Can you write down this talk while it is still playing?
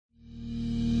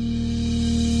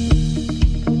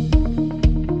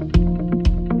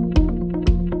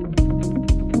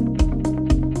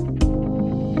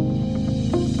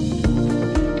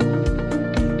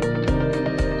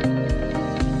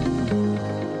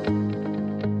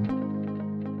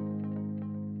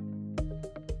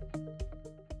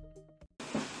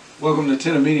Welcome to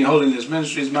Tender Meeting Holiness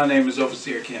Ministries. My name is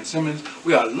Overseer Ken Simmons.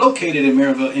 We are located in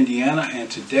Maryville, Indiana,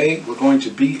 and today we're going to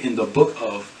be in the book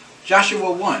of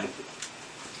Joshua 1.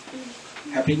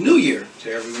 Happy New Year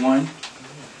to everyone.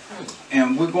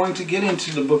 And we're going to get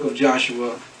into the book of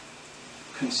Joshua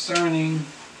concerning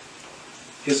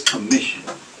his commission.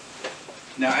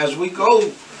 Now, as we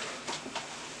go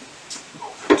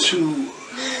to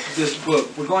this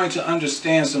book, we're going to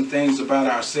understand some things about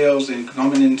ourselves and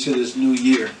coming into this new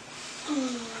year.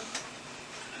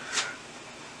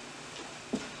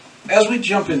 As we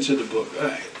jump into the book,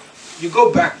 you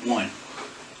go back one.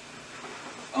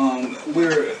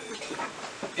 We're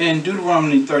in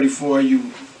Deuteronomy 34.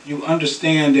 You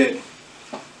understand that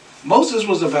Moses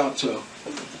was about to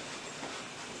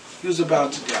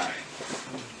die.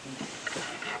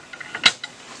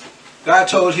 God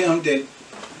told him that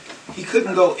he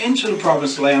couldn't go into the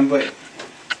promised land, but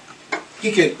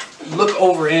he could look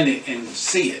over in it and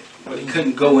see it, but he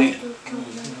couldn't go in.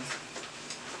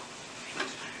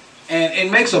 And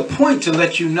it makes a point to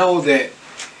let you know that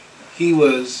he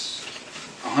was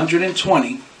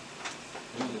 120,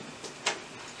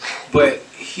 but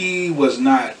he was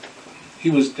not,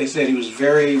 they said he was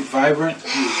very vibrant.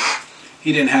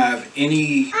 He didn't have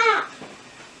any,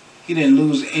 he didn't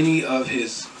lose any of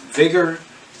his vigor.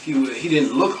 He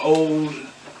didn't look old.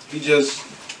 He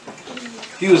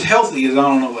was healthy as I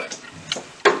don't know what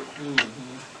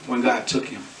when God took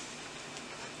him.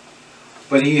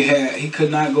 But he could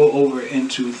not go over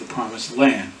into the promised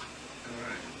land.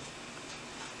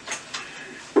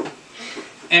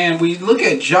 And we look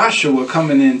at Joshua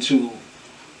coming into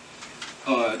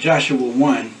Joshua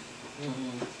 1.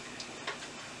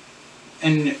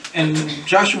 And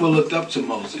Joshua looked up to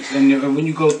Moses. And when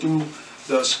you go through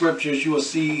the scriptures, you will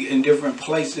see in different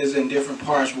places and different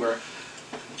parts where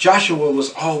Joshua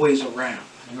was always around.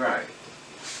 Right.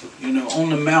 You know,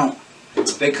 on the mount.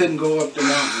 They couldn't go up the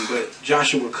mountain, but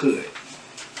Joshua could.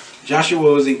 Joshua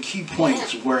was in key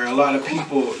points where a lot of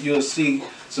people, you'll see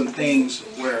some things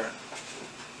where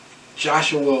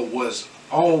Joshua was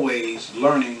always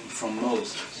learning from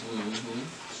Moses.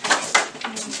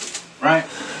 Right?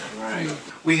 Right.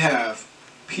 We have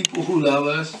people who love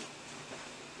us,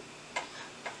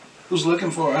 who's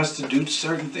looking for us to do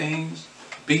certain things,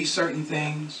 be certain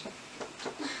things.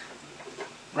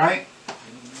 Right?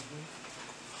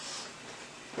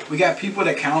 We got people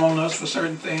that count on us for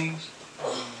certain things.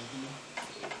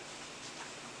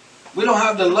 We don't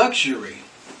have the luxury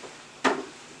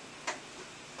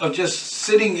of just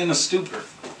sitting in a stupor,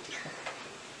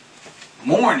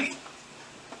 mourning,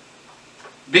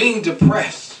 being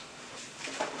depressed.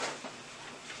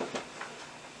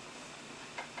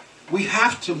 We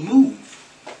have to move.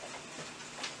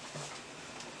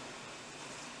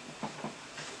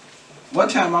 One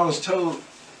time I was told,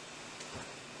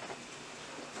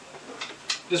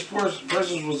 this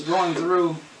person was going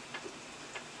through,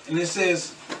 and it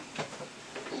says,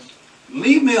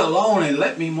 leave me alone and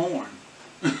let me mourn.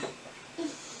 And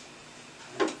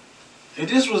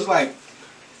this was like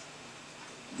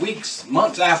weeks,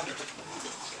 months after.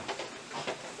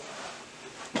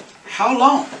 How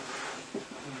long?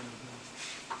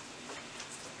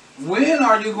 When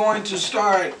are you going to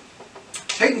start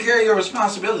taking care of your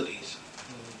responsibilities?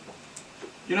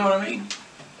 You know what I mean?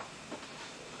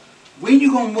 When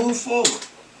you going to move forward?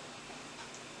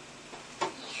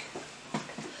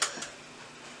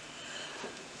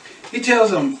 He tells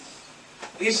them,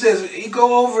 he says, you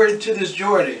go over to this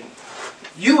Jordan,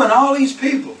 you and all these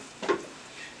people,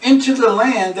 into the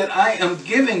land that I am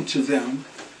giving to them,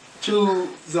 to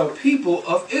the people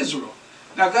of Israel.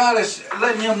 Now God is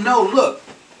letting him know, look,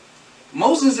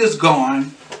 Moses is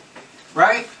gone,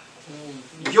 right?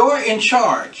 You're in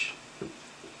charge.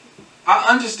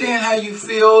 I understand how you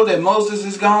feel that Moses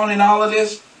is gone and all of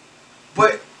this,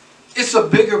 but it's a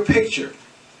bigger picture.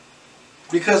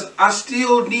 Because I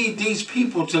still need these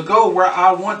people to go where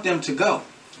I want them to go.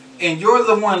 And you're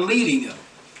the one leading them.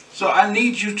 So I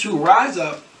need you to rise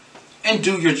up and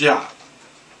do your job.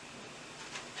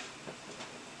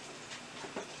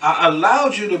 I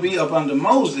allowed you to be up under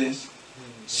Moses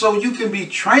so you can be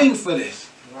trained for this.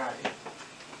 Right.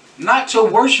 Not to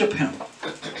worship him.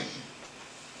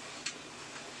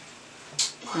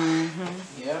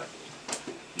 Yep.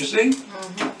 You see?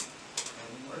 Worship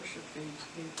these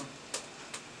people.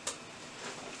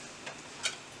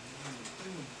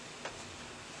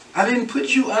 I didn't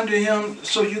put you under him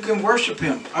so you can worship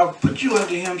him. I put you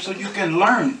under him so you can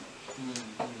learn.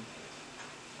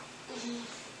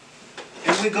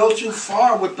 And we go too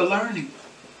far with the learning.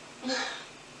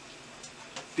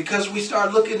 Because we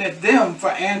start looking at them for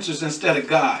answers instead of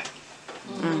God.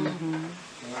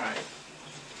 Right.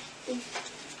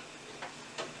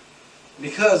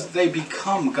 Because they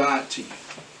become God to you.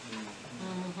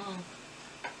 Mm-hmm.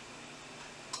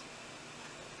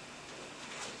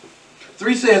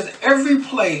 3 says, every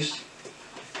place,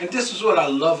 and this is what I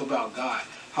love about God,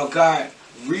 how God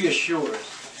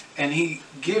reassures and He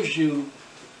gives you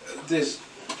this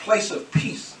place of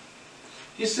peace.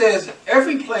 He says,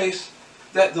 every place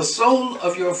that the sole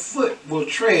of your foot will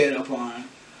tread upon,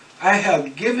 I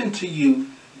have given to you,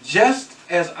 just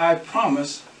as I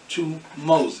promised to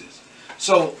Moses.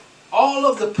 So all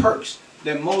of the perks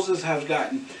that Moses has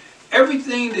gotten,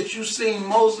 everything that you've seen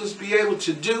Moses be able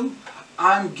to do,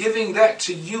 I'm giving that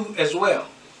to you as well.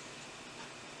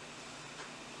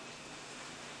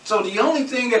 So the only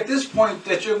thing at this point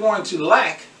that you're going to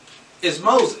lack is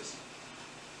Moses.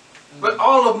 But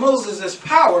all of Moses'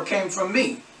 power came from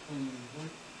me. Mm-hmm.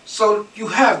 So you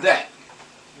have that.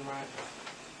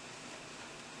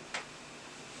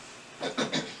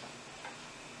 Right.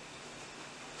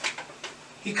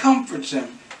 He comforts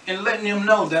him in letting him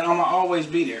know that I'm going to always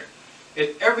be there. And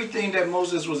everything that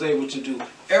Moses was able to do,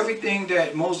 everything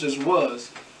that Moses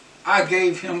was, I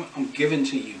gave him, I'm giving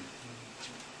to you.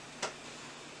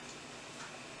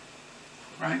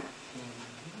 Right?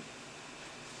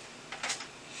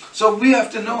 So we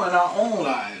have to know in our own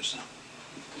lives,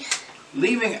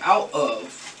 leaving out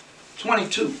of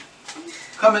 22,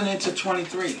 coming into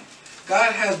 23,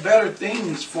 God has better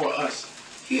things for us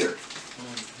here.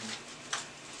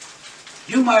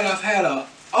 You might have had an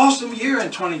awesome year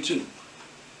in 22,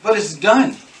 but it's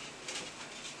done.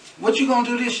 What you going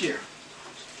to do this year?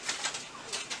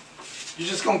 You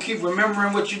just going to keep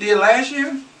remembering what you did last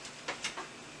year?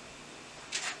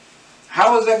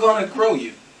 How is that going to grow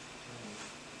you?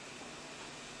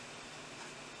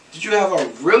 Did you have a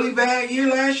really bad year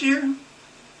last year? And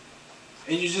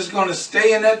you're just going to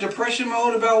stay in that depression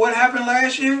mode about what happened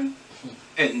last year?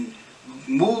 And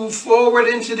move forward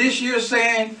into this year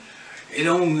saying, it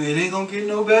ain't going to get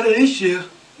no better this year.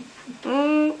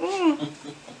 Mm-mm.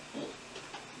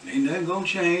 Ain't nothing going to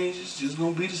change. It's just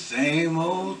going to be the same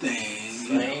old thing.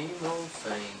 Same old,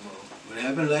 same old. What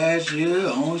happened last year,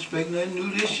 I don't expect nothing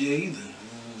new this year either.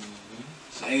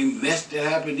 Same mess that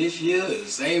happened this year, the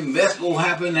same mess will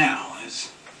happen now.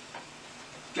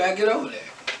 Gotta get over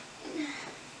that.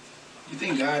 You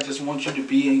think God just wants you to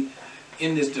be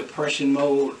in this depression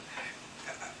mode,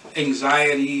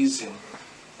 anxieties and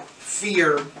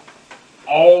fear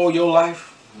all your life?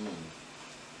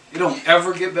 You don't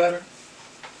ever get better?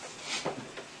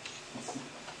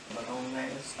 But on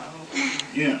last all.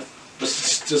 Yeah. But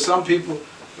to some people,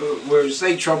 where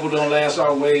say trouble don't last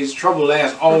always, trouble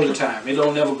lasts all the time. It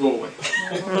don't never go away.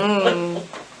 Mm.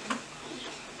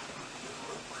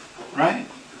 Right?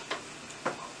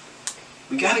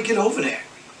 We got to get over that.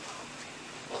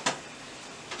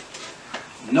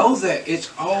 Know that it's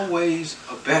always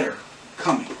a better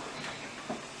coming.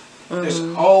 There's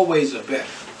always a better.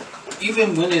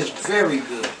 Even when it's very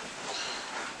good,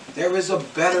 there is a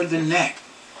better than that.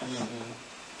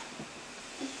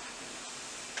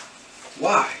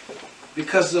 Why?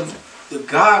 Because of the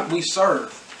God we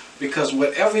serve. Because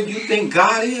whatever you think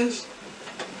God is,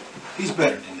 He's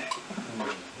better than that.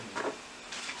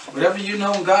 Whatever you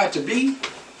know God to be,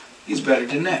 He's better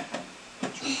than that.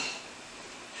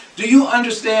 Do you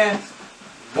understand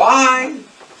why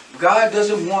God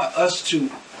doesn't want us to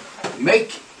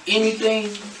make anything,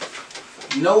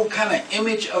 no kind of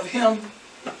image of Him?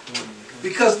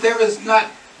 Because there is not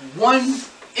one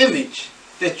image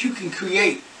that you can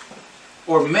create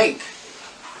or make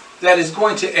that is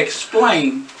going to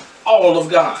explain all of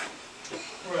God.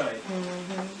 Right.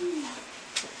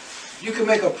 You can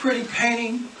make a pretty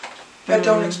painting that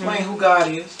don't explain who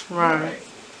God is. Right.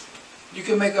 You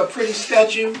can make a pretty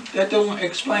statue that don't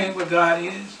explain what God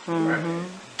is. Right.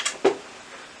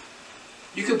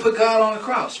 You can put God on the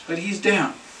cross, but He's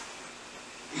down.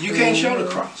 You can't show the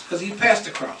cross because He's past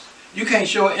the cross. You can't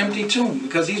show an empty tomb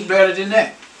because He's better than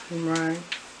that. Right.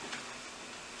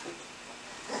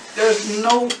 There's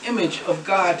no image of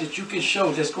God that you can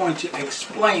show that's going to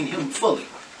explain Him fully.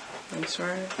 That's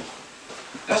right.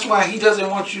 That's why He doesn't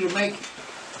want you to make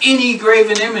any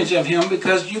graven image of Him,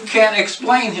 because you can't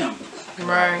explain Him.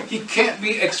 Right. He can't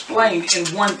be explained in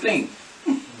one thing.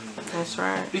 That's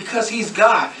right. Because He's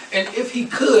God. And if He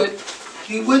could,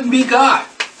 He wouldn't be God.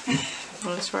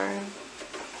 That's right.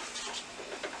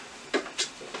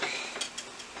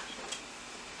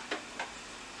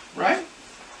 Right?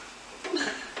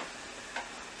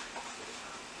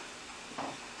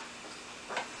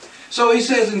 So He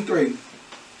says in 3,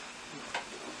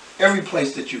 every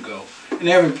place that you go, and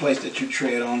every place that you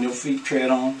tread on, your feet tread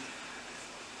on,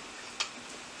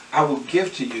 I will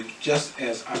give to you just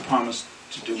as I promised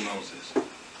to do Moses.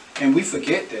 And we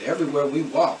forget that everywhere we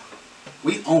walk,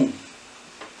 we own.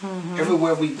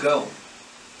 Everywhere we go,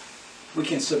 we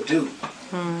can subdue.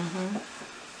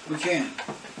 We can.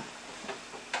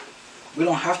 We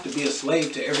don't have to be a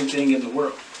slave to everything in the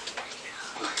world.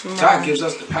 God gives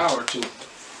us the power to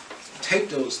take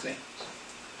those things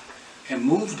and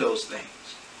move those things.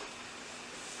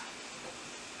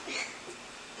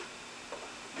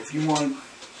 If you want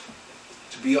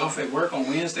to be off at work on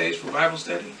Wednesdays for Bible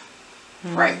study,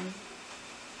 pray.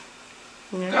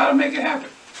 Yeah. God will make it happen.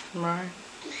 Right.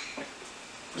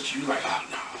 But you like, oh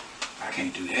no, I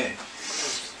can't do that.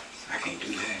 I can't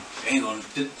do that.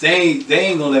 They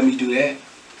ain't gonna let me do that.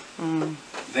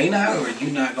 They not, or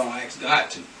you not gonna ask God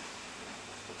to.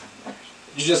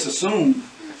 You just assume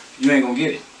you ain't gonna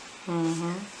get it.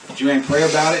 But you ain't pray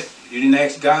about it. You didn't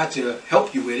ask God to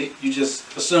help you with it. You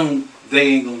just assume they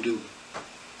ain't gonna do it.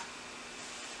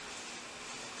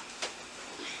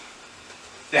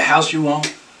 The house you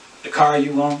want, the car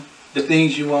you want, the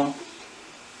things you want.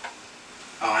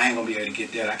 Oh, I ain't gonna be able to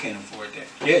get that. I can't afford that.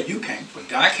 Yeah, you can't, but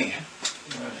God can.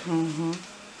 Right.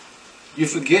 You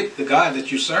forget the God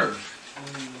that you serve.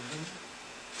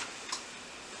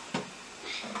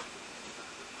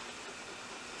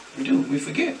 We do. We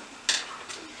forget.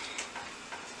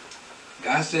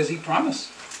 God says He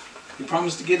promised. He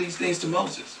promised to give these things to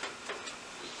Moses.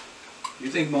 You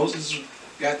think Moses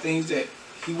got things that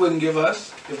He wouldn't give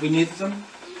us if we needed them?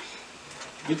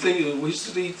 We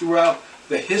see throughout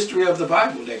the history of the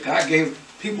Bible that God gave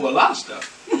people a lot of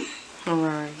stuff.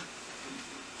 Right.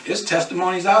 There's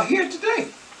testimonies out here today.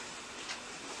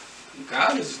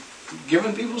 God is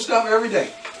giving people stuff every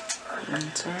day.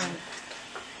 That's right.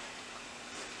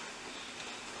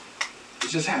 It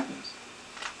just happens.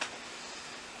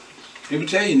 People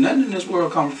tell you nothing in this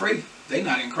world comes free. They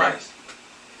not in Christ.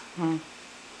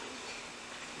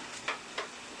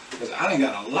 Because I done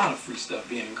got a lot of free stuff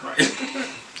being in Christ.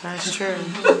 That's true.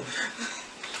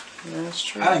 That's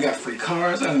true. I done got free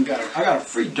cars. I got a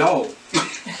free dog.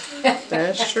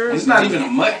 That's true. It's not even a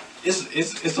mutt.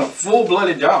 It's a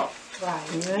full-blooded dog. Right.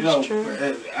 That's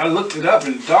true. I looked it up,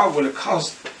 and the dog would have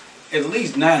cost at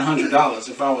least $900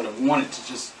 if I would have wanted to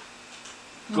just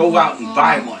go out and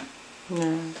buy one.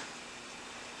 Yeah.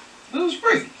 It was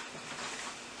free.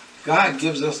 God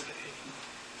gives us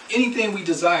anything we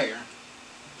desire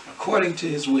according to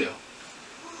His will.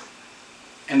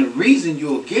 And the reason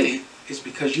you'll get it is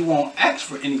because you won't ask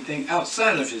for anything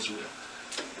outside of His will.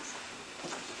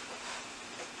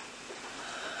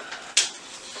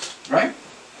 Right?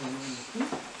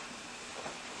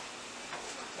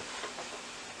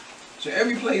 So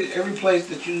every place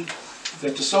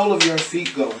that the sole of your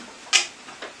feet go.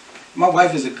 My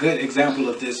wife is a good example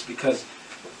of this because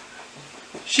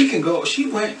she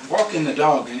went walking the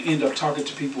dog and end up talking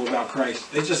to people about Christ.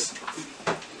 They just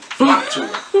flock to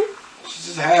her. She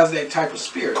just has that type of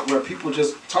spirit where people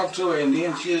just talk to her and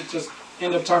then she just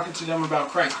end up talking to them about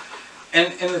Christ.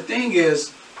 And the thing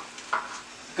is,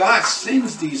 God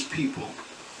sends these people.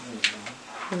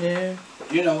 Yeah.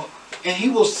 You know, and He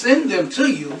will send them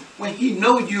to you when He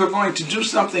knows you are going to do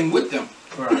something with them.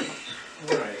 Right.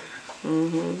 Right.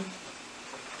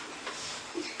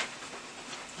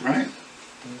 Right?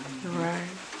 Right.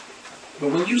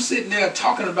 But when you sitting there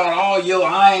talking about all your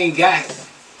I ain't got,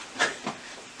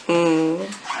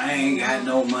 I ain't got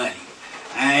no money,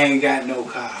 I ain't got no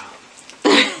car,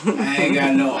 I ain't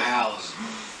got no house,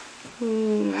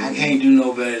 I can't do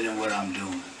no better than what I'm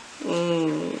doing.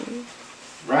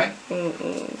 Right?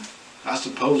 I'm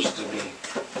supposed to be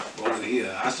over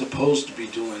here. I'm supposed to be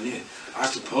doing this. I'm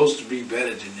supposed to be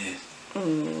better than this.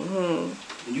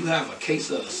 When you have a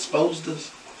case of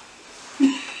supposed-us,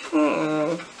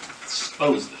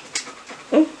 supposed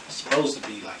to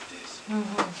be like this.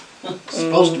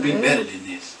 Supposed to be better than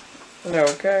this.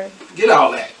 Okay. Get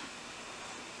all that.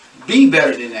 Be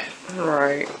better than that.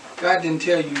 Right. God didn't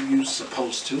tell you you're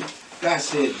supposed to. God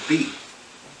said be.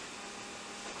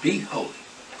 Be holy.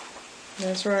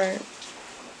 That's right.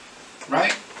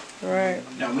 Right? Right.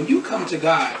 Now when you come to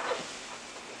God,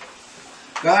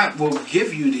 God will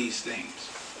give you these things.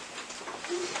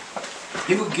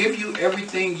 He will give you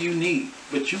everything you need,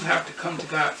 but you have to come to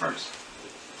God first.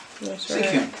 That's Seek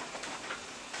right. Him.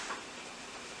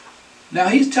 Now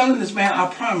He's telling this man, I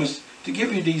promise to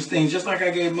give you these things just like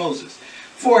I gave Moses.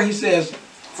 For He says,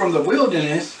 from the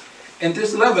wilderness and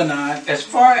this Lebanon, as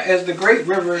far as the great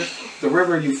river, the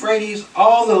river Euphrates,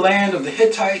 all the land of the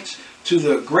Hittites, to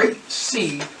the great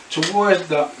sea, towards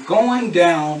the going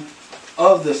down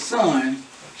of the sun,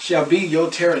 shall be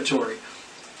your territory.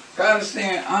 God is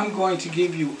saying, I'm going to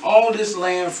give you all this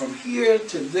land from here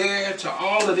to there to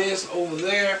all of this over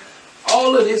there.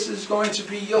 All of this is going to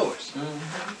be yours.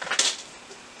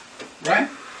 Right?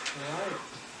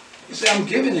 He said, I'm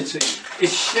giving it to you. It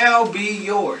shall be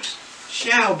yours.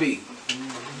 Shall be.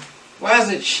 Why is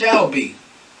it shall be?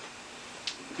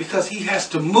 Because he has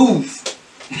to move.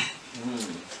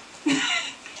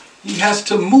 He has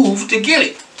to move to get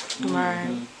it. Right.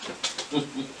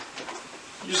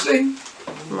 You see?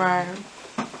 Right.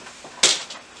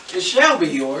 It shall be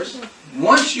yours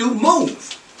once you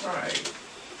move. Right.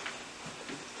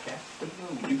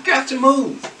 You got to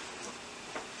move.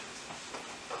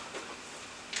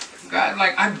 God,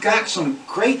 like, I got some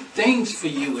great things for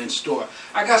you in store.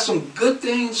 I got some good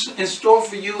things in store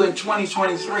for you in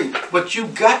 2023. But you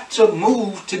got to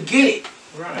move to get it.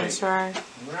 Right. That's right.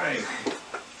 Right.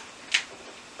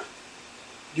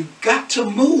 You got to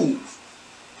move.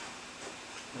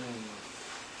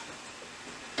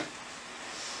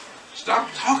 Stop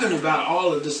talking about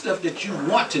all of the stuff that you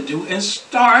want to do and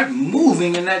start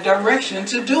moving in that direction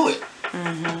to do it.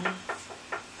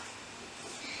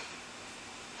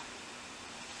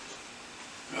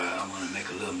 Well, I want to make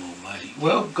a little more money.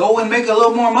 Well, go and make a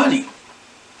little more money.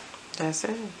 That's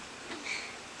it.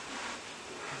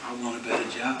 I want a better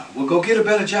job. Well, go get a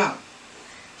better job.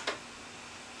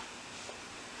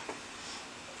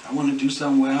 I want to do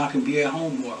something where I can be at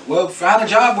home more. Well, find a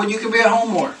job where you can be at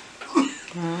home more.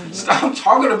 Stop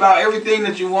talking about everything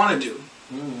that you want to do.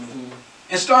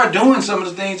 And start doing some of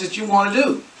the things that you want to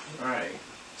do. Right.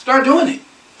 Start doing it.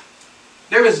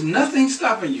 There is nothing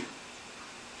stopping you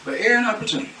but air and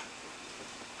opportunity.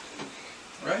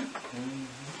 Right?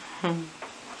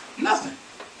 Nothing.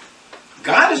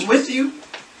 God is with you.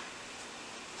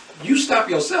 You stop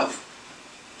yourself.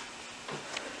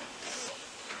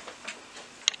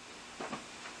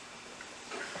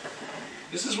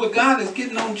 This is what God is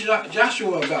getting on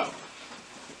Joshua about.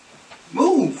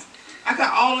 Move. I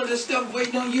got all of this stuff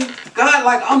waiting on you. God,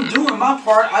 like, I'm doing my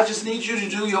part. I just need you to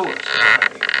do yours.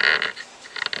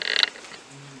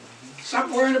 Stop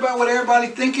worrying about what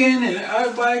everybody's thinking and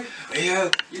everybody.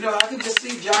 Yeah, you know, I can just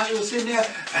see Joshua sitting there.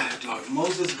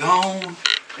 Moses gone.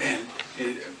 And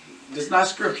it's not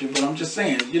scripture, but I'm just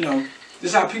saying, you know,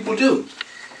 this is how people do.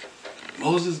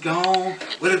 Moses gone.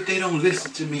 What if they don't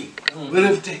listen to me? What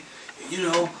if they, you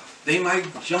know, they might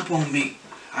jump on me?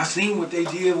 I seen what they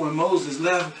did when Moses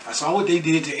left. I saw what they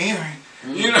did to Aaron.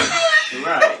 You know,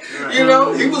 Right. you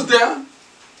know, he was there.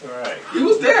 Right. He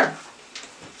was there.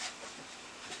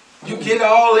 You get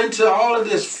all into all of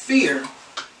this fear.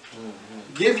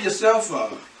 Give yourself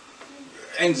a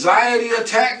anxiety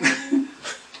attack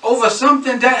over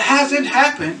something that hasn't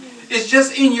happened. It's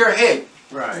just in your head.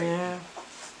 Right. Yeah.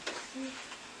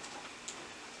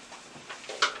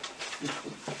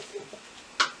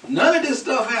 None of this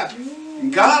stuff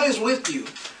happened. God is with you.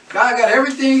 God got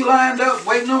everything lined up,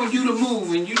 waiting on you to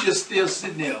move, and you just still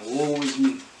sitting there. Woe is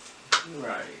me.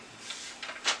 Right.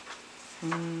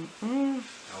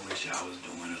 I wish I was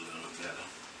doing a little better.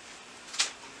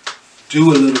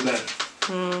 Do a little better.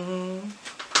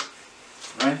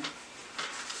 Right?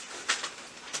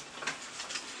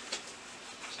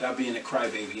 Stop being a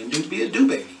crybaby and be a do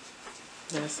baby.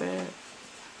 That's it.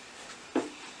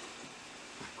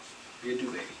 Be a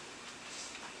do baby.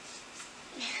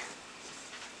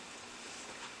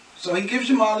 So he gives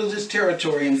him all of this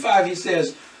territory. In 5 he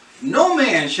says, no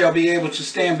man shall be able to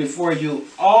stand before you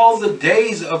all the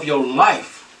days of your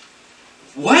life.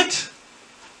 What?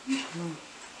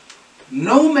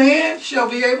 No man shall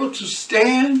be able to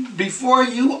stand before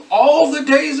you all the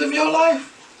days of your life?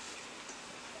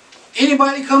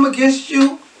 Anybody come against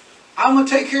you, I'm going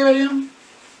to take care of them?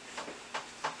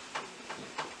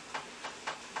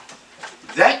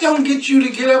 That don't get you to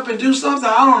get up and do something,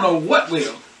 I don't know what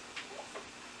will.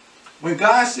 When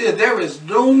God said there is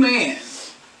no man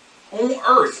on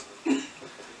earth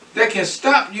that can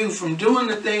stop you from doing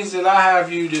the things that I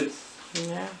have you do.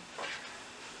 Yeah.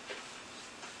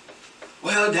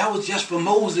 Well, that was just for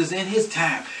Moses in his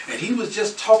time. And he was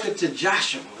just talking to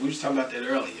Joshua. We was talking about that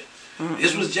earlier.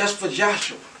 This was just for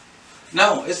Joshua.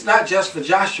 No, it's not just for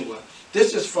Joshua.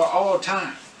 This is for all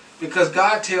time. Because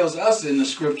God tells us in the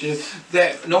scripture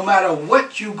that no matter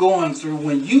what you're going through,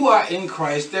 when you are in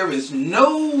Christ, there is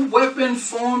no weapon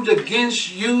formed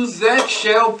against you that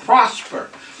shall prosper.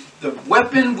 The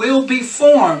weapon will be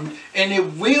formed and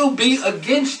it will be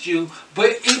against you,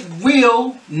 but it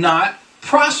will not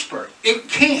prosper. It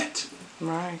can't.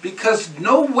 Right. Because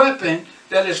no weapon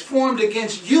that is formed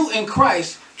against you in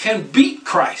Christ can beat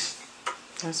Christ.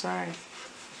 That's right.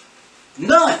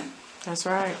 None. That's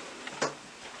right.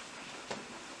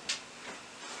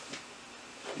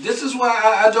 This is why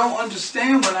I don't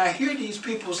understand when I hear these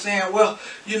people saying, well,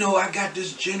 you know, I got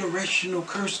this generational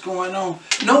curse going on.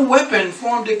 No weapon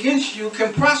formed against you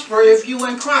can prosper if you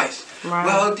in Christ. Right.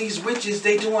 Well, these witches,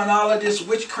 they doing all of this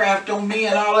witchcraft on me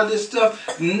and all of this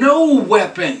stuff. No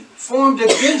weapon formed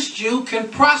against you can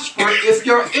prosper if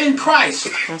you're in Christ.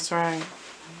 That's right.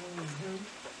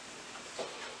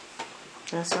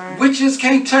 That's right. Witches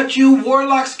can't touch you.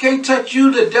 Warlocks can't touch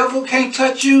you. The devil can't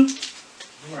touch you.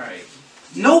 Right.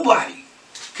 Nobody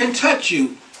can touch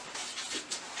you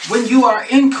when you are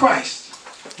in Christ.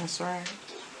 That's right.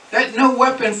 That no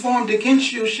weapon formed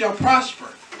against you shall prosper.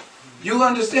 You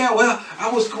understand? Well, I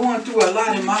was going through a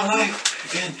lot in my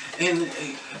life, and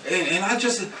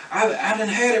I done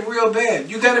had it real bad.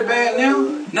 You got it bad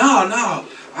now? No.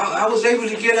 I was able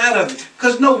to get out of it.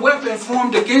 Because no weapon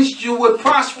formed against you would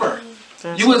prosper.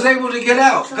 You was able to get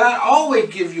out. God always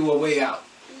give you a way out.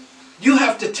 You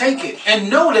have to take it and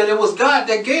know that it was God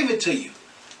that gave it to you.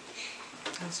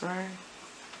 That's right.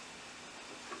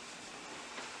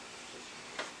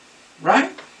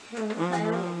 Right?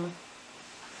 Mm-hmm.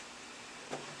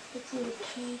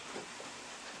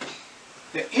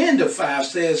 The end of 5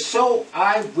 says, so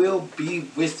I will be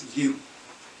with you.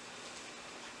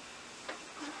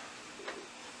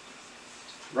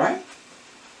 Right?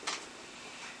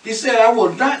 He said, I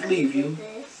will not leave you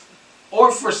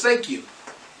or forsake you.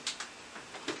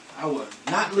 I will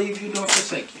not leave you nor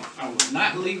forsake you. I will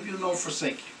not leave you nor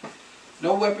forsake you.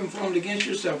 No weapon formed against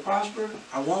you shall prosper.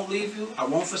 I won't leave you. I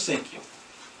won't forsake you.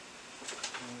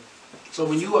 So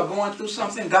when you are going through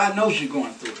something, God knows you're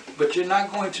going through it. But you're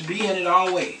not going to be in it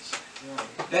always.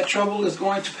 That trouble is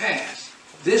going to pass.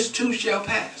 This too shall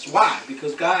pass. Why?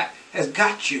 Because God has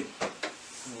got you.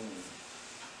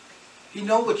 He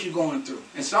knows what you're going through.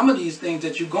 And some of these things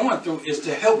that you're going through is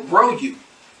to help grow you.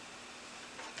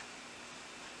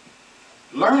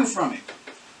 Learn from it.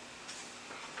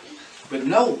 But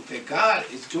know that God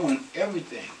is doing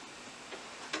everything.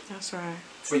 That's right.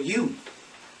 For you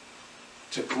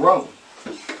to grow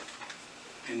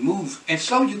and move. And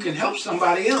so you can help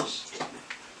somebody else.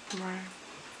 Right.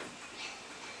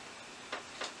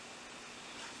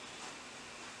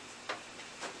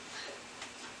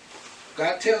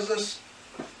 God tells us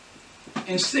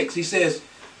in 6, he says,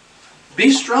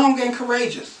 be strong and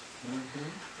courageous.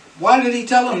 Why did he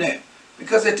tell him that?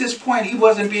 Because at this point he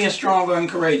wasn't being strong and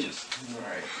courageous.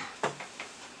 Right.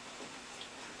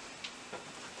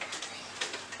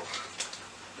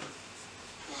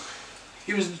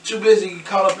 He was too busy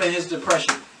caught up in his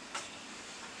depression.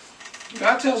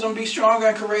 God tells him be strong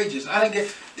and courageous.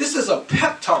 This is a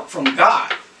pep talk from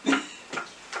God.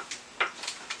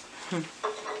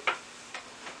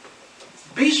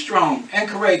 Be strong and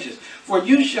courageous, for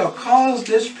you shall cause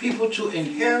this people to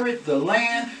inherit the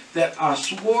land that I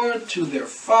swore to their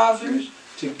fathers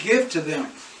to give to them.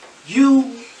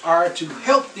 You are to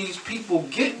help these people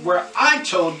get where I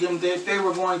told them that they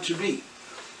were going to be.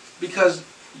 Because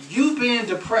you being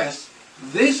depressed,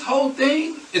 this whole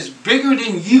thing is bigger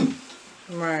than you.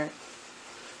 Right.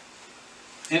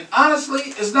 And honestly,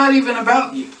 it's not even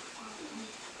about you.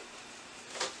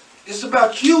 It's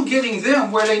about you getting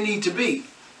them where they need to be.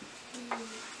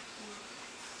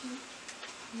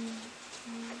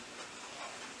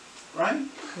 Right?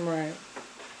 Right.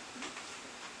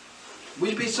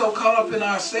 We be so caught up in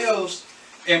ourselves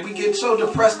and we get so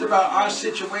depressed about our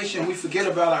situation, we forget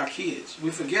about our kids.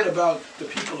 We forget about the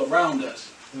people around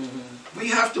us. We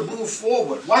have to move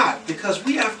forward. Why? Because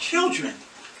we have children.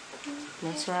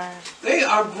 That's right. They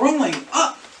are growing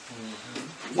up.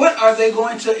 What are they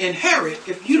going to inherit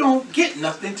if you don't get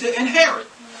nothing to inherit?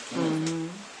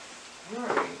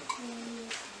 Right.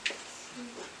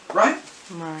 Right?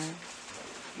 Right.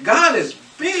 God is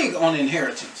big on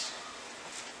inheritance.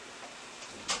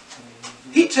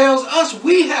 He tells us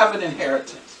we have an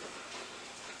inheritance.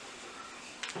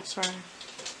 That's right.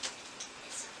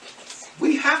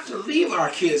 We have to leave our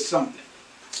kids something.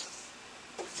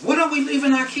 What are we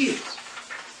leaving our kids?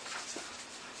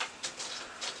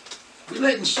 We're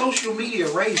letting social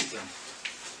media raise them.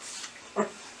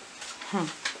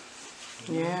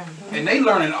 Yeah. And they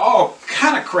learning all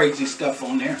kind of crazy stuff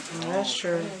on there. That's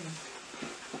true.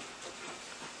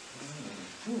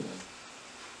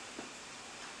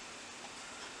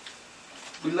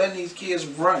 We're letting these kids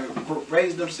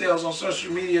raise themselves on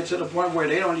social media to the point where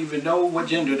they don't even know what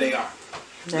gender they are.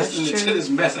 That's Listening to true. this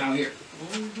mess out here.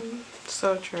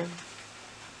 So true.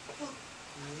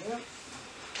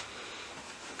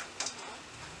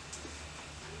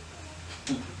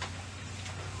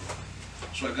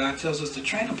 That's why God tells us to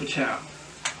train up a child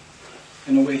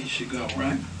in the way he should go,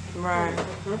 right? Right.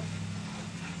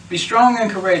 Be strong and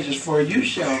courageous, for you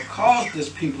shall cause this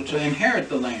people to inherit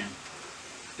the land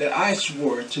that I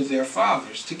swore to their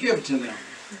fathers to give to them.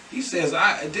 He says,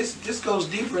 this goes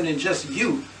deeper than just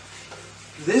you.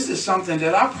 This is something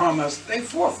that I promised their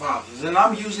forefathers, and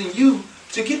I'm using you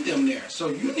to get them there. So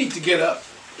you need to get up.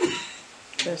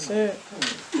 That's it.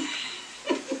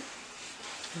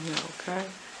 Okay.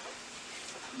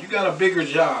 You got a bigger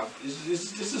job.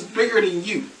 This is bigger than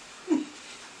you.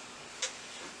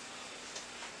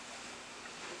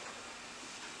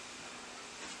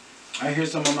 I hear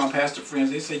some of my pastor friends,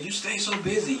 they say, you stay so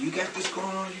busy. You got this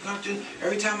going on. You got to,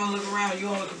 every time I look around, you're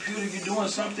on the computer, you're doing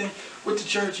something with the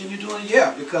church, and you're doing,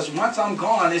 yeah, because once I'm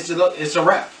gone, it's a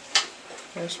wrap.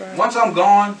 That's right. Once I'm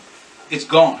gone, it's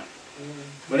gone.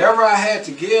 Whatever I had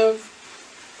to give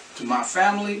to my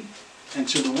family and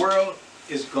to the world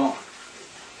is gone.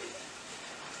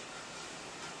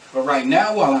 But right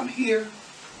now, while I'm here,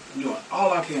 I'm doing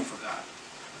all I can for God.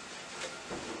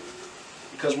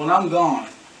 Because when I'm gone,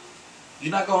 you're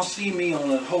not going to see me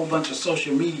on a whole bunch of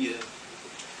social media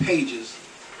pages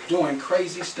doing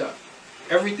crazy stuff.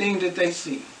 Everything that they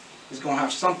see is going to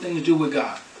have something to do with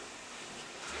God.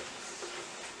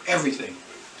 Everything.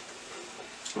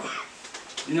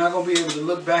 You're not going to be able to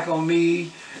look back on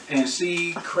me and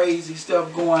see crazy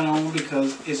stuff going on,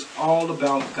 because it's all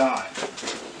about God.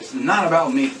 It's not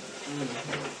about me.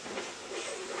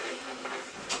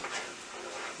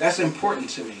 That's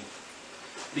important to me,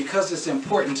 because it's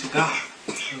important to God.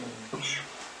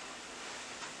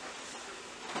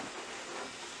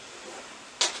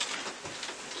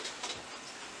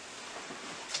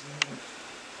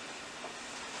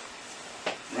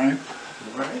 Right?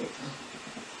 Right.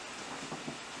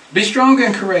 Be strong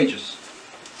and courageous,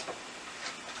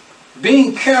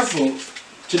 being careful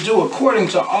to do according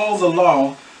to all the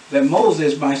law that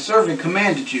Moses, my servant,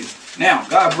 commanded you. Now,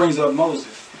 God brings up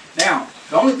Moses. Now,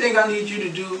 the only thing I need you to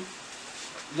do,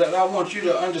 that I want you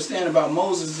to understand about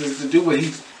Moses, is to do what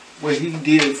he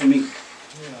did for me.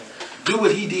 Do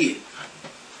what he did.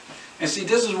 And see,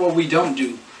 this is what we don't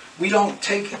do. We don't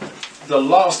take the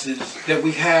losses that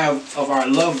we have of our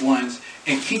loved ones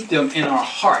and keep them in our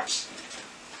hearts.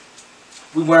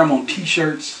 We wear them on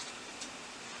t-shirts.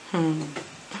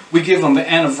 We give them the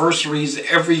anniversaries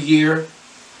every year.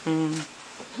 We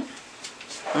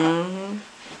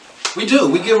do.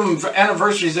 We give them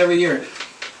anniversaries every year.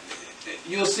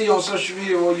 You'll see on social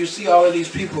media, or you see all of these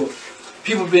people.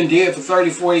 People have been dead for 30,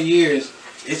 40 years.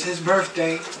 It's his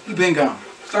birthday. He been gone.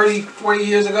 30, 40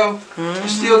 years ago. You're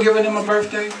still giving him a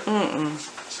birthday?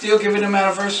 Still giving him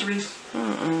anniversaries?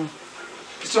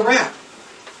 It's a wrap.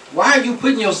 Why are you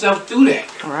putting yourself through that?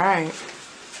 Right.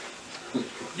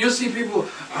 You'll see people,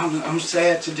 I'm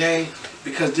sad today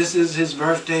because this is his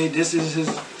birthday, this is his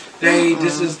day,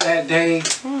 this is that day.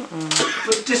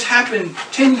 But this happened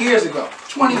 10 years ago,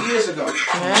 20 years ago.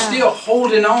 You're still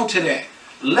holding on to that.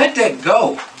 Let that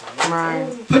go. Right.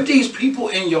 Put these people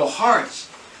in your hearts.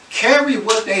 Carry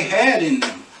what they had in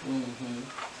them.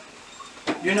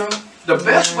 You know, the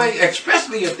best way,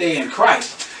 especially if they're in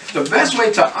Christ, the best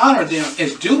way to honor them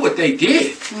is do what they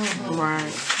did.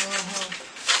 Right.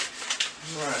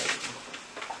 Right.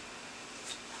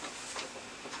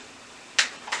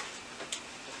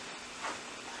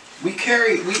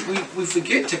 We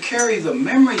forget to carry the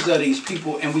memories of these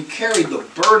people, and we carry the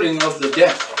burden of the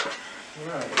death.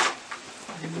 Right.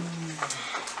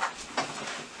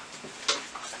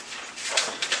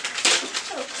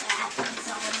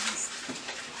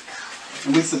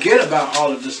 And we forget about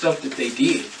all of the stuff that they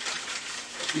did.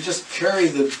 We just carry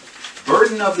the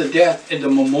burden of the death in the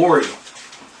memorial.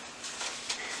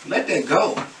 Let that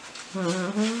go.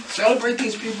 Celebrate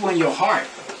these people in your heart.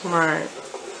 Right.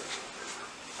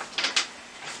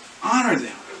 Honor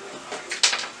them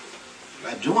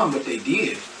by doing what they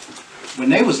did when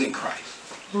they was in Christ.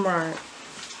 Right.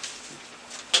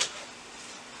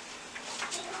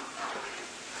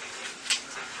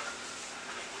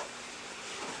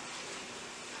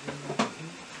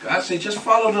 God said, just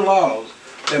follow the laws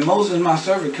that Moses, my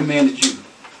servant, commanded you.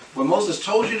 What Moses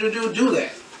told you to do, do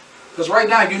that. Because right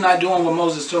now you're not doing what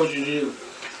Moses told you to do.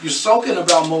 You're soaking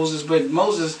about Moses, but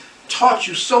Moses taught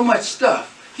you so much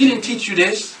stuff. He didn't teach you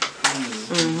this.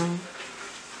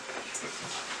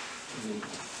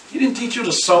 He didn't teach you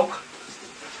to soak.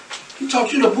 He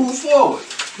taught you to move forward.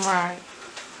 Right.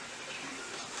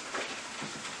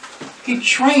 He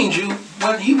trained you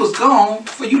when he was gone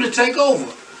for you to take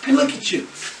over. And look at you.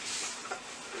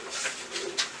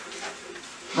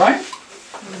 Right?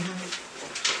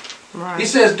 Right. He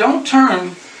says, don't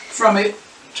turn from it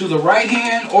to the right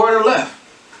hand or the left,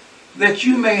 that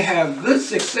you may have good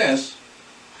success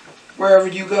wherever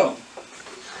you go.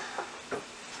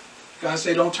 God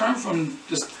said, don't turn from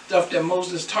the stuff that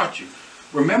Moses taught you.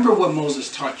 Remember what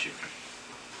Moses taught you.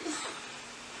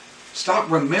 Stop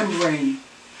remembering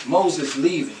Moses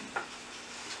leaving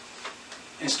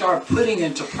and start putting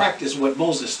into practice what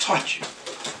Moses taught you.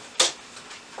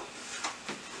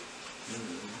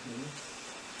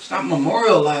 Stop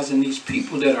memorializing these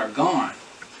people that are gone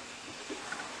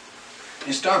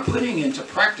and start putting into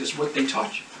practice what they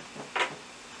taught you.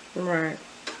 Right.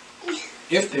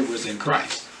 If they was in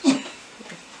Christ.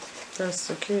 That's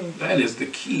the key. That is the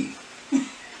key.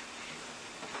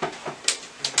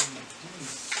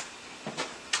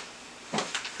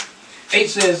 Eight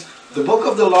says, the book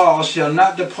of the law shall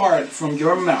not depart from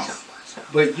your mouth,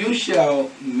 but you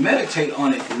shall meditate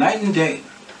on it night and day.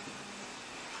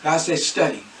 God says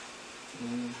study.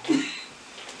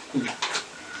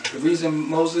 The reason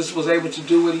Moses was able to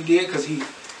do what he did, because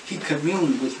he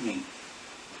communed with me.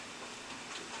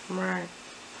 Right.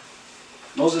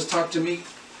 Moses talked to me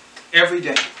every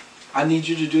day. I need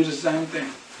you to do the same thing.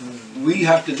 We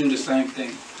have to do the same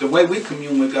thing. The way we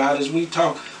commune with God is we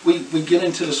talk, we get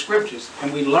into the scriptures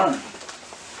and we learn.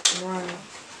 Right.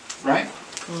 Right?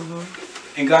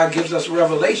 Mm-hmm. And God gives us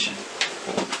revelation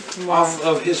off Right.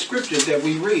 of his scriptures that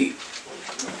we read.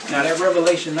 Now that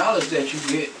revelation knowledge that you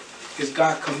get is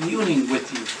God communing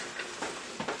with you.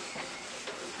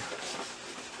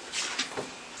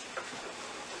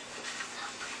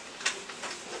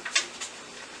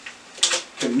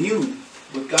 Commune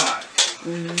with God.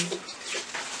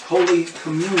 Holy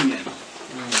communion.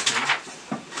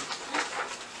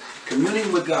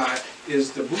 Communing with God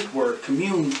is the root word.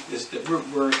 Commune is the root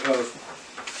word of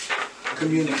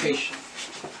communication.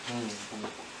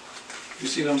 You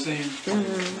see what I'm saying?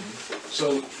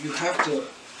 So you have to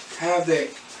have that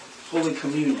holy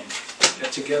communion,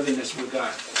 that togetherness with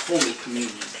God. Holy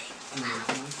communion.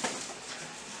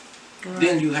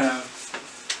 Then you have,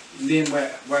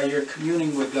 while you're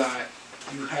communing with God,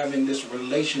 you having this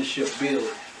relationship build.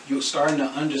 You're starting to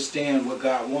understand what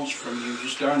God wants from you. You're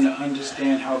starting to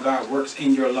understand how God works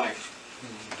in your life.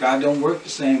 God don't work the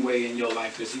same way in your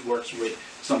life as he works with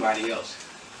somebody else.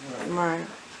 Right.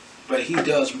 But he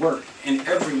does work in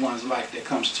everyone's life that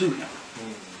comes to him.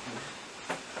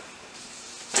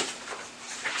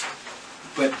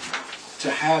 But to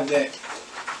have that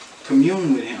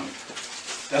commune with him,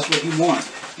 that's what he wants.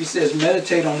 He says,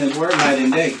 meditate on his word night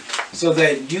and day, so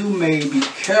that you may be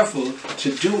careful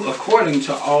to do according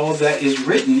to all that is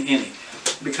written in it.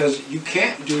 Because you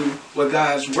can't do what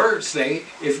God's words say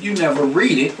if you never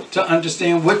read it to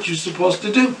understand what you're supposed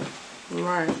to do.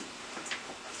 Right.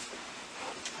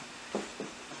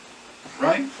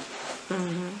 Right?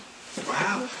 Mm-hmm.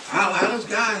 Well, how does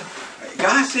God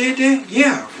said that?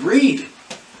 Yeah, read.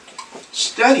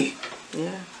 Study.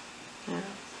 Yeah.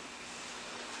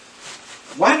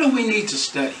 Why do we need to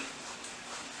study?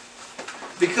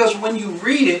 Because when you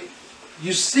read it,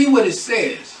 you see what it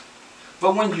says.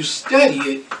 But when you study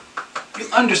it, you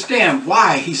understand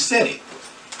why he said it.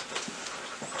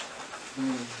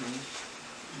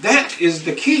 That is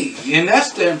the key, and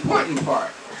that's the important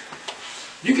part.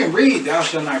 You can read, thou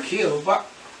shalt not kill, but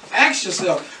ask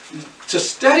yourself, to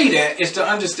study that is to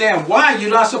understand why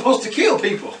you're not supposed to kill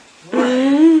people.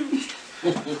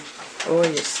 Or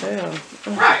yourself.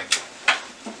 Right.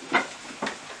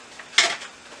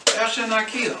 Thou shalt not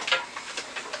kill.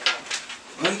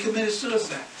 Well, he committed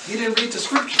suicide. He didn't read the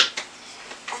scripture.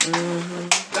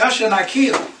 Thou shalt not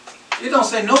kill. It don't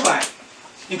say nobody,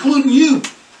 including you.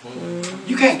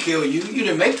 You can't kill you. You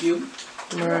didn't make you.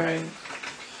 Right.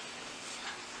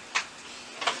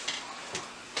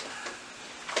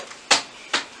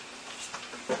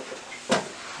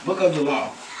 Book of the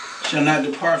law shall not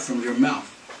depart from your mouth,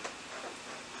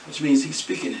 which means he's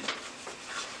speaking it.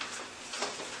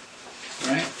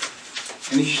 Right?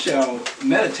 And you shall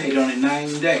meditate on it night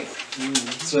and day,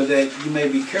 so that you may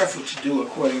be careful to do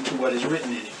according to what is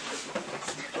written in it.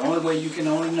 The only way you can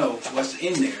only know what's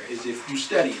in there is if you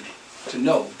study it, to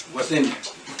know what's in there.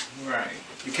 Right.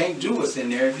 You can't do what's in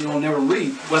there if you don't never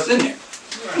read what's in there.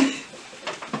 Right.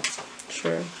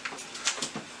 True.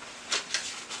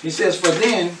 He says, for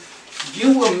then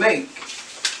you will make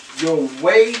your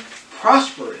way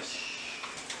prosperous,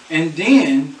 and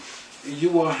then you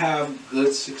will have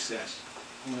good success.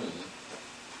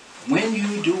 When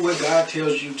you do what God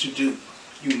tells you to do,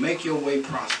 you make your way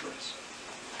prosperous.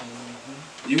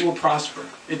 You will prosper.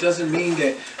 It doesn't mean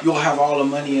that you'll have all the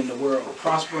money in the world.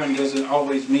 Prospering doesn't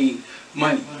always mean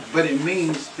money, but it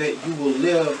means that you will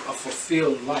live a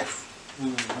fulfilled life.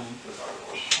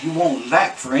 You won't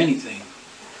lack for anything.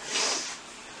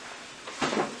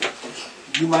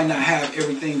 You might not have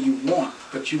everything you want,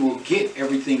 but you will get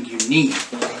everything you need.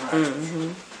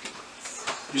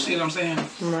 You see what I'm saying?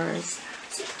 Right.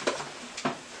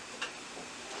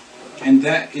 And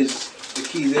that is the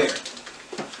key there.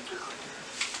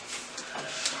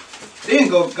 Then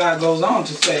God goes on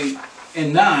to say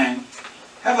in 9,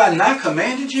 have I not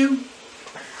commanded you?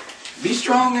 Be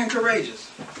strong and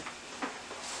courageous.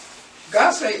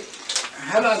 God say,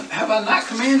 have I not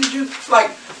commanded you?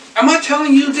 Like, am I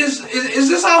telling you this? Is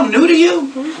this all new to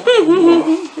you?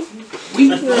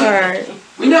 Right.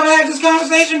 We never had this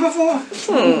conversation before.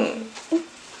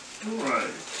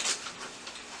 Right.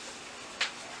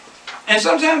 And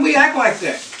sometimes we act like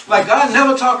that. Like God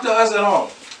never talked to us at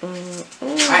all.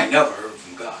 I ain't never heard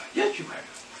from God. Yes, you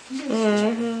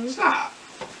have. Stop.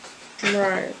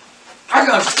 Right. I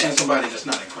can understand somebody that's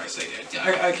not in Christ say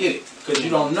that. I get it. Because you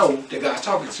don't know that God's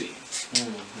talking to you.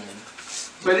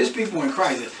 But it's people in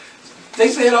Christ that they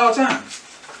say it all the time.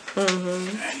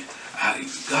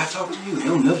 God talking to you. He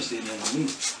don't never say that to me.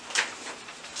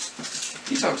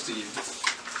 He talks to you.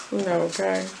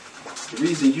 Okay. The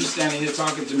reason you standing here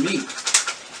talking to me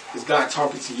is God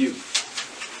talking to you.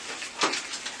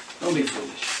 Don't be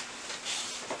foolish.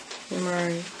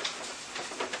 Right.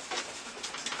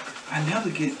 I never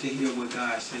get to hear what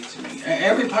God says to me.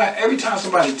 Every time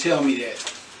somebody tell me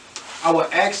that, I will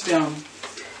ask them,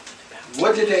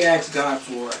 what did they ask God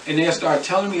for? And they'll start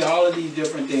telling me all of these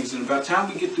different things. And by the time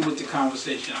we get through with the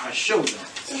conversation, I show them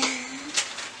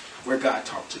where God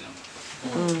talked to them.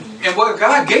 And where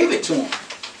God gave it to them.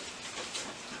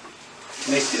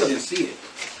 And they still didn't see it.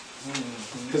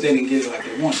 Because they didn't get it like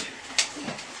they wanted it.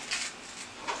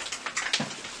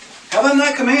 Have I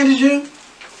not commanded you?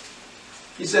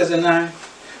 He says in 9.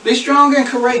 Be strong and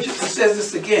courageous. He says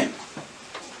this again.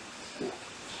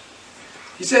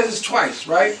 He says this twice,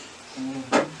 right?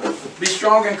 Be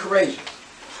strong and courageous.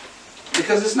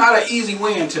 Because it's not an easy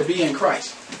win to be in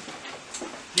Christ.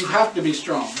 You have to be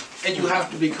strong. And you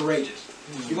have to be courageous.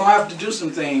 You're going to have to do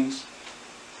some things.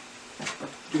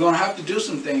 You're going to have to do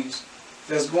some things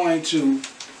that's going to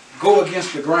go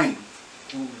against the grain.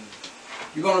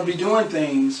 You're going to be doing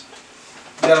things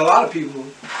that a lot of people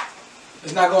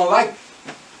is not going to like.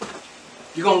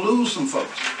 You're going to lose some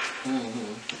folks.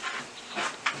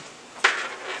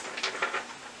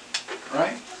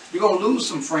 Right? You're going to lose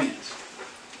some friends.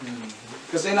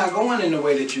 Because they're not going in the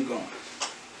way that you're going.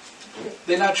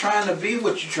 They're not trying to be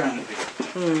what you're trying to be.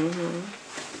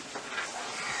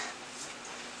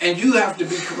 And you have to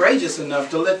be courageous enough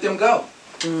to let them go.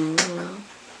 You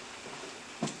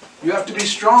have to be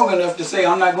strong enough to say,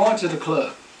 I'm not going to the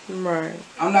club. Right.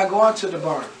 I'm not going to the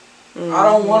bar. I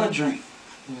don't want to drink.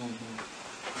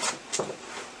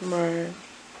 Right.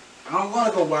 I don't want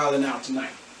to go wilding out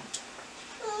tonight.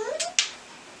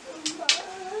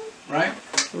 Right?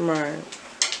 Right.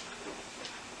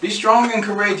 Be strong and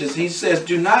courageous. He says,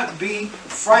 do not be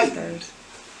frightened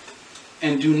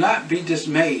and do not be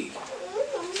dismayed.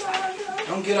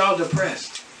 Don't get all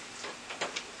depressed.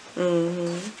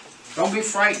 Don't be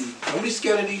frightened. Don't be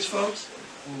scared of these folks.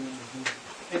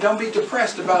 And don't be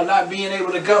depressed about not being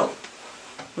able to go.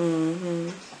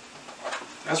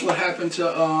 That's what happened to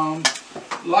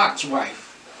Lot's wife.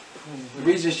 The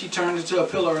reason she turned into a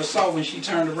pillar of salt when she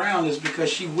turned around is because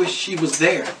she wished she was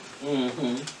there.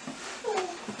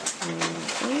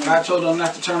 God told her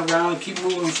not to turn around and keep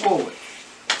moving forward.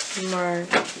 Right.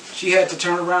 She had to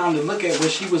turn around and look at what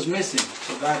she was missing.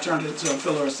 So God turned her into a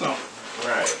pillar of salt.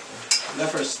 Right.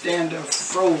 Left her stand there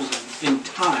frozen in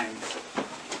time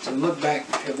to look back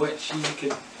at what she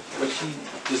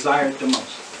desired the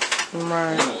most.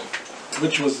 Right.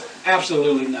 Which was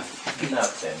absolutely nothing.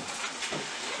 Nothing.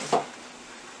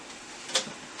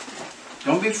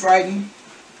 Don't be frightened.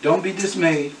 Don't be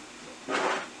dismayed.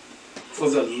 For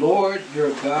the Lord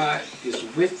your God is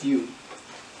with you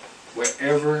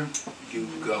wherever you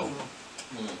go.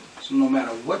 So no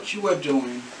matter what you are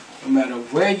doing, no matter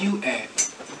where you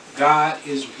at, God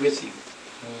is with you.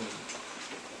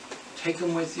 Take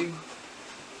him with you.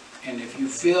 And if you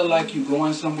feel like you're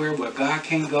going somewhere where God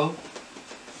can't go,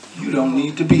 you don't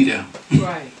need to be there.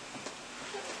 Right.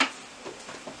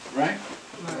 Right?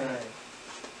 Right.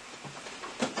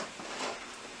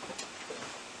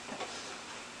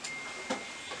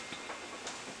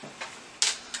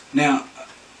 Now,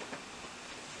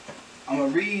 I'm going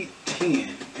to read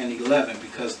 10 and 11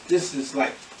 because this is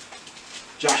like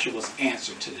Joshua's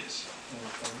answer to this.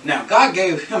 Now, God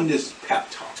gave him this pep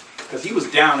talk because he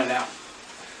was down and out.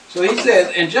 So he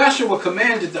says, and Joshua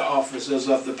commanded the officers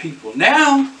of the people.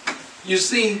 Now, you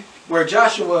see where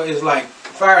Joshua is like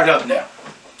fired up now.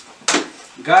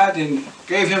 God then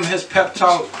gave him his pep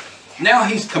talk. Now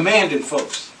he's commanding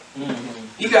folks.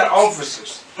 He got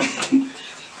officers.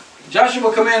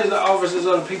 Joshua commanded the officers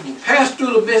of the people, pass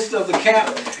through the midst of the camp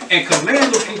and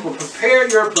command the people, prepare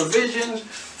your provisions,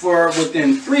 for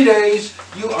within 3 days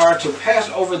you are to pass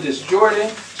over this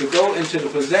Jordan to go into the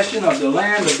possession of the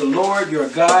land of the Lord your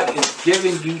God is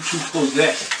giving you to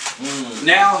possess.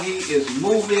 Now he is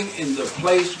moving in the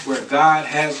place where God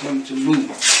has him to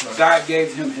move. God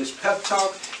gave him his pep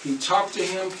talk. He talked to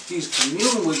him. He's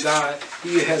communing with God.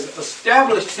 He has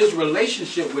established his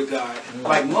relationship with God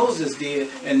like Moses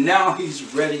did. And now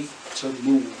he's ready to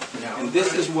move. And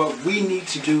this is what we need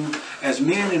to do as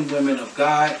men and women of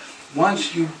God.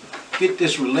 Once you get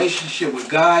this relationship with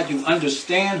God, you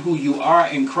understand who you are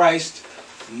in Christ,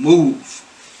 move.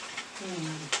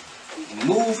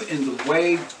 Move in the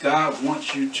way God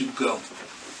wants you to go.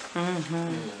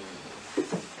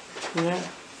 Yeah.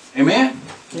 Amen?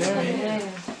 Yeah.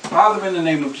 Father, in the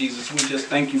name of Jesus, we just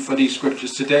thank you for these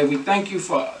scriptures today. We thank you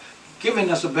for giving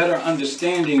us a better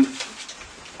understanding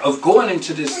of going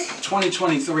into this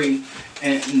 2023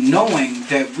 and knowing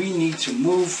that we need to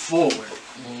move forward.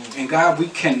 And God, we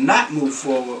cannot move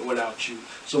forward without you.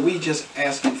 So we just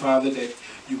asking, Father, that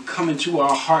you come into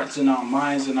our hearts and our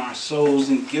minds and our souls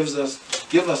and give us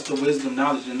the wisdom,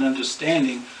 knowledge, and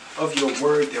understanding of your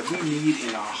word that we need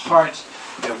in our hearts,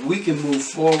 that we can move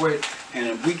forward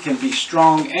and we can be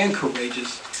strong and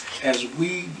courageous as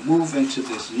we move into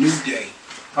this new day.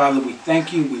 Father, we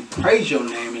thank you. We praise your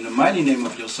name. In the mighty name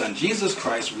of your Son, Jesus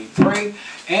Christ, we pray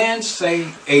and say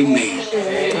amen.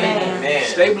 Amen.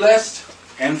 Stay blessed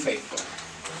and faithful.